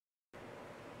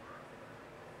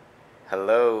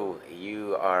Hello,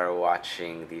 you are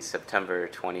watching the September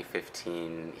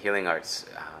 2015 Healing Arts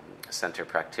Center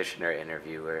practitioner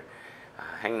interview. We're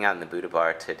hanging out in the Buddha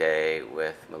Bar today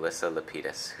with Melissa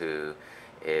Lapides, who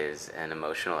is an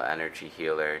emotional energy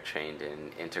healer trained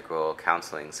in integral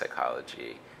counseling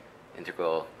psychology.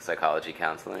 Integral psychology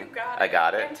counseling? You got it. I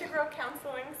got it. Integral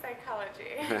counseling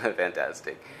psychology.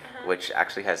 Fantastic. Which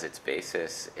actually has its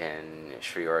basis in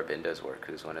Sri Aurobindo's work,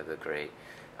 who's one of the great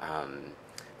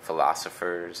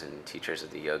philosophers and teachers of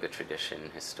the yoga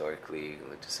tradition historically,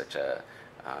 which is such a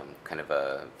kind of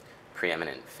a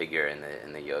preeminent figure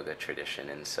in the yoga tradition.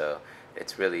 And so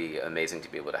it's really amazing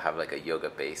to be able to have like a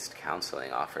yoga-based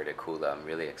counseling offered at Kula. I'm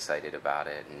really excited about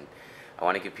it, and I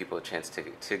want to give people a chance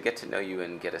to get to know you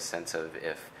and get a sense of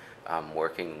if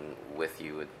working with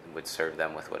you would serve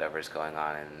them with whatever's going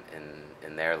on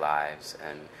in their lives,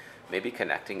 and maybe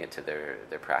connecting it to their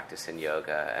practice in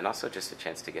yoga, and also just a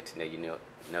chance to get to know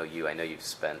you. I know you've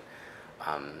spent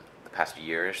the past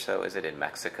year or so, is it, in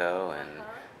Mexico, and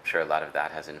I'm sure a lot of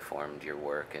that has informed your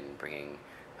work and bringing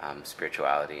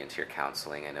spirituality into your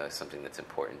counseling. I know it's something that's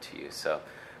important to you. So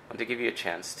I want to give you a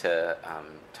chance to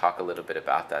talk a little bit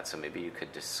about that. So maybe you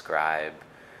could describe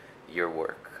your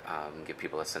work, give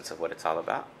people a sense of what it's all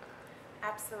about.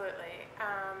 Absolutely.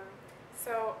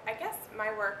 So I guess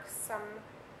my work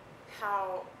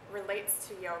somehow relates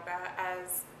to yoga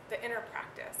as the inner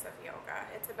practice of yoga.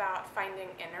 It's about finding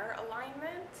inner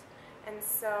alignment. And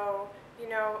so,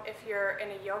 if you're in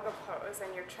a yoga pose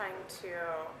and you're trying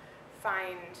to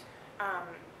find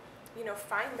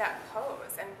that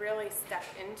pose and really step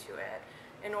into it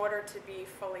in order to be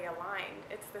fully aligned,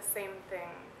 it's the same thing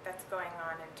that's going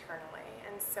on internally.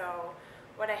 And so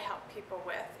what I help people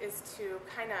with is to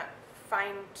kind of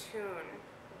fine-tune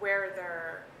where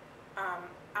they're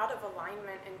out of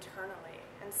alignment internally.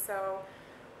 And so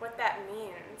what that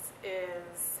means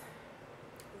is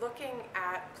looking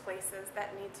at places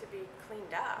that need to be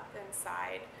cleaned up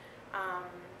inside.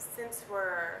 Since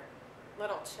we're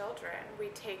little children, we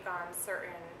take on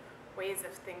certain ways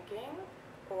of thinking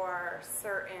or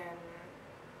certain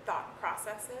thought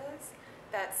processes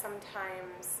that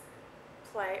oftentimes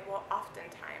play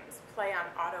on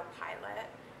autopilot,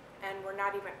 and we're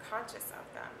not even conscious of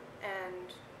them.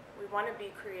 And we want to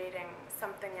be creating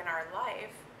something in our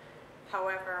life.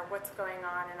 However, what's going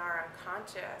on in our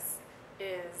unconscious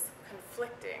is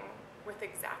conflicting with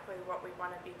exactly what we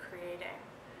want to be creating.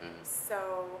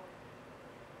 So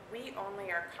we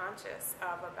only are conscious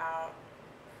of about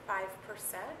 5%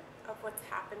 of what's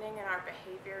happening in our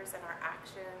behaviors and our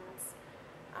actions,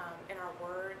 in our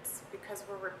words, because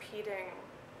we're repeating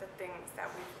the things that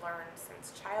we've learned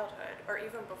since childhood, or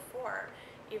even before,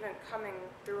 even coming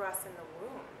through us in the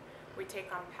womb. We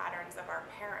take on patterns of our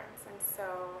parents. And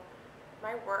so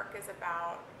my work is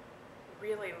about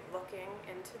really looking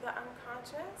into the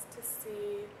unconscious to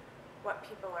see what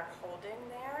people are holding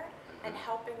there and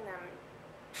helping them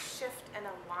shift and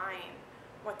align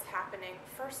what's happening,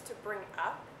 first to bring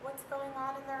up what's going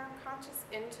on in their unconscious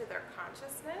into their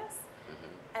consciousness,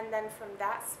 and then from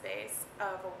that space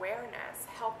of awareness,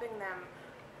 helping them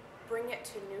bring it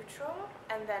to neutral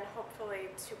and then hopefully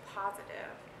to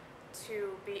positive,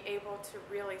 to be able to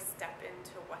really step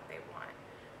into what they want.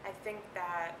 I think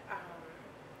that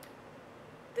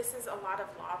this is a lot of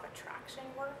law of attraction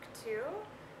work too.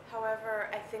 However,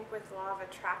 I think with law of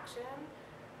attraction,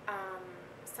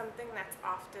 something that's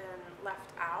often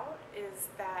left out is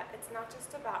that it's not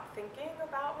just about thinking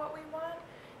about what we want,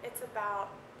 it's about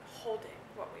holding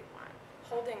what we want,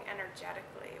 holding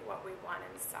energetically what we want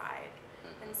inside.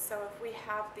 And so if we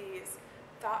have these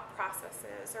thought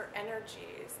processes or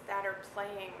energies that are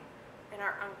playing in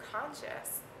our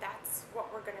unconscious, that's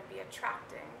what we're going to be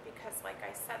attracting, because like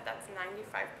I said, that's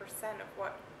 95% of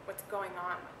what's going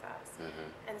on with us.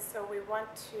 And so we want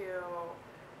to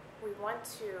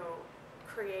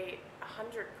create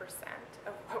 100%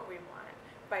 of what we want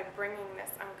by bringing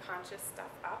this unconscious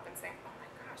stuff up and saying, oh my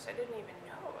gosh, I didn't even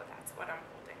know that's what I'm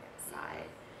holding inside.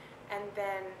 And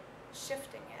then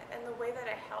shifting it. And the way that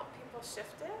I help people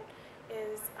shift it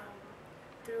is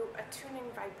through attuning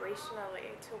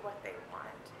vibrationally to what they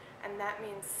want. And that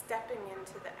means stepping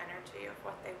into the energy of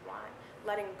what they want,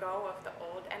 letting go of the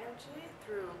old energy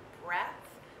through breath,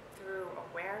 through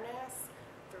awareness,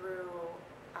 through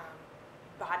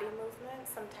body movement,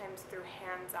 sometimes through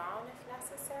hands-on if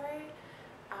necessary,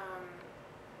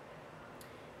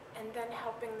 and then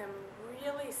helping them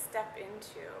really step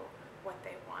into what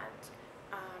they want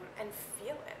and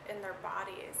feel it in their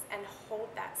bodies and hold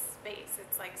that space.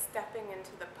 It's like stepping into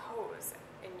the pose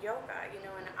in yoga, in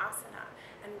asana,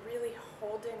 and really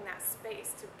holding that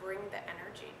space to bring the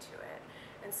energy to it.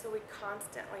 And And so we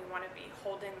constantly want to be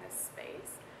holding this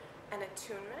space and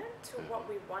attunement to what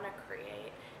we want to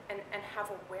create, and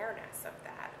have awareness of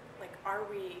that. Like, are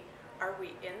we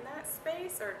in that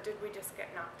space, or did we just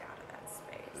get knocked out of that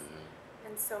space?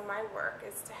 And so my work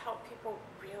is to help people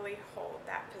really hold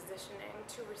that positioning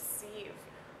to receive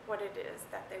what it is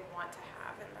that they want to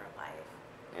have in their life.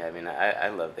 Yeah, I mean, I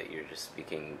love that you're just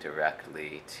speaking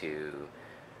directly to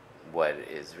what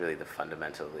is really the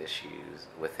fundamental issues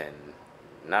within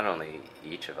not only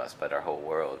each of us, but our whole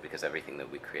world, because everything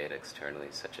that we create externally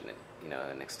is such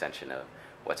an extension of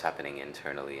what's happening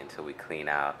internally. Until we clean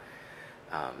out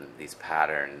these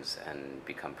patterns and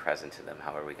become present to them,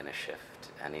 how are we going to shift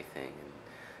anything? And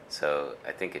so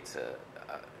I think it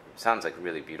sounds like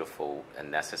really beautiful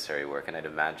and necessary work. And I'd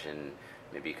imagine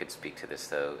maybe you could speak to this,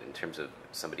 though, in terms of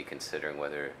somebody considering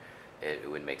whether it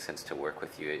would make sense to work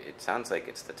with you. It sounds like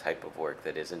it's the type of work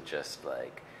that isn't just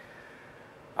like,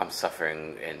 I'm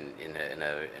suffering in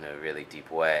a really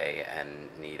deep way and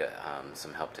need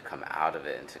some help to come out of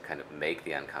it and to kind of make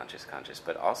the unconscious conscious.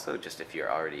 But also, just if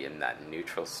you're already in that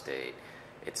neutral state,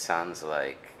 it sounds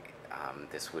like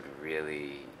this would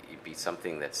really be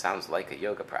something that sounds like a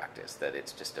yoga practice, that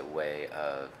it's just a way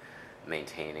of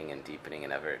maintaining and deepening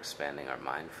and ever expanding our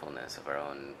mindfulness of our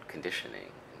own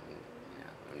conditioning,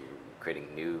 and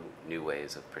creating new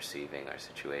ways of perceiving our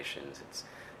situations. It's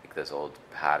like those old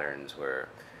patterns where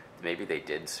maybe they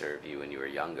did serve you when you were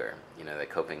younger, the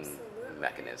coping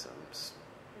mechanisms,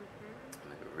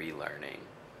 relearning.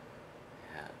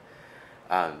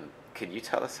 Yeah. Could you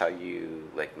tell us how you,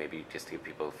 like, maybe just to give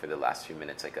people for the last few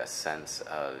minutes, like, a sense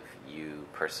of you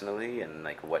personally and,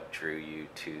 like, what drew you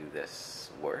to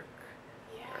this work?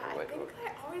 Yeah, I think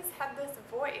I always had this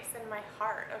voice in my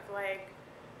heart of, like,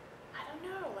 I don't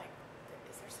know, like,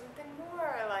 is there something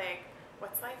more? Like,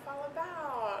 what's life all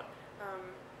about?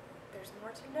 There's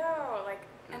more to know. Like,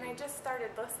 and I just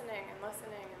started listening and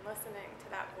listening and listening to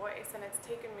that voice, and it's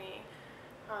taken me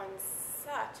on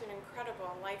such an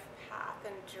incredible life path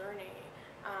and journey.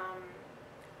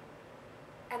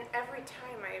 And every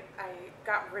time I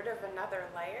got rid of another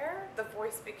layer, the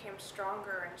voice became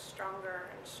stronger and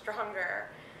stronger and stronger,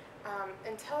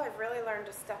 until I've really learned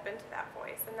to step into that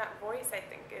voice. And that voice, I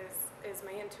think, is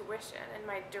my intuition and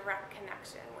my direct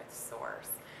connection with Source.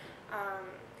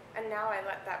 And now I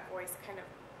let that voice kind of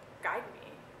guide me.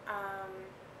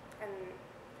 And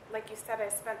like you said, I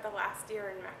spent the last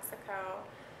year in Mexico,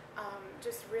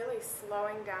 just really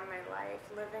slowing down my life,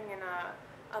 living in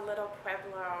a little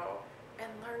pueblo,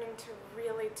 and learning to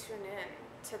really tune in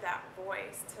to that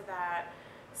voice, to that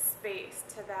space,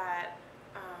 to that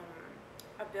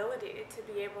ability to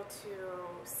be able to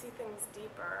see things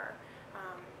deeper,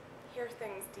 hear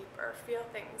things deeper, feel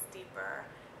things deeper,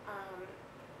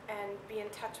 and be in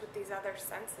touch with these other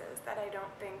senses that I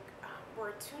don't think we're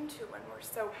attuned to when we're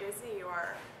so busy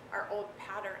or our old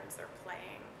patterns are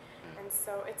playing. And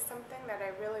so it's something that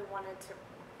I really wanted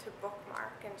to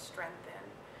bookmark and strengthen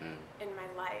in my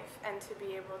life, and to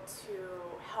be able to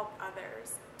help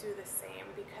others do the same,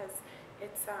 because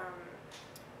it's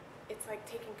like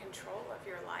taking control of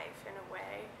your life in a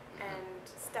way, and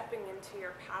stepping into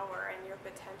your power and your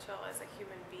potential as a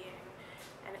human being,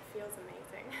 and it feels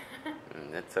amazing.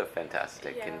 That's so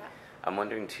fantastic. Yeah. And I'm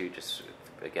wondering too, just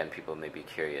again, people may be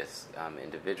curious,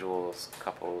 individuals,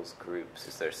 couples, groups,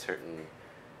 is there certain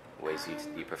ways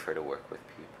you prefer to work with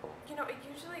people? It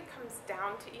usually comes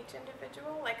down to each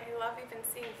individual. Like, I love even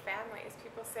seeing families.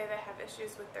 People say they have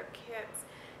issues with their kids,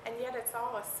 and yet it's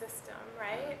all a system,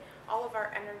 right? All of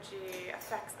our energy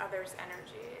affects others'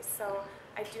 energy. So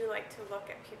I do like to look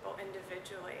at people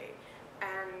individually,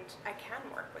 and I can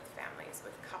work with families,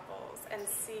 with couples, and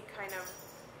see kind of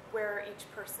where each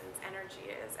person's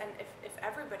energy is. And if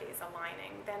everybody's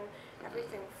aligning, then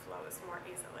everything flows more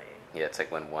easily. Yeah, it's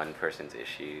like when one person's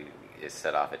issue is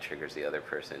set off, it triggers the other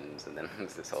person's, and then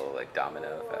there's this whole like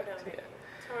domino effect. Yeah.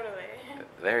 Totally.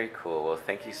 Very cool. Well,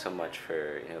 thank you so much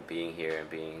for being here and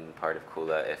being part of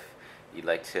Kula. If you'd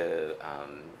like to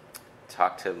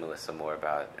talk to Melissa more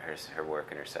about her work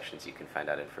and her sessions, you can find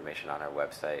out information on our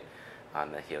website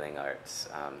on the Healing Arts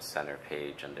Center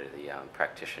page under the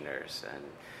practitioners, and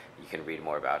you can read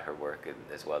more about her work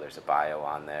as well. There's a bio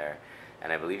on there,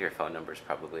 and I believe your phone number is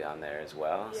probably on there as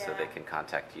well, so they can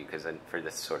contact you, because for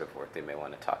this sort of work they may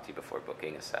want to talk to you before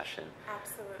booking a session.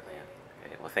 Absolutely. Yeah.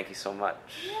 Okay. Well, thank you so much.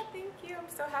 Yeah, thank you. I'm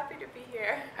so happy to be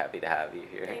here. Happy to have you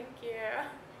here. Thank you.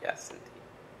 Yes, indeed.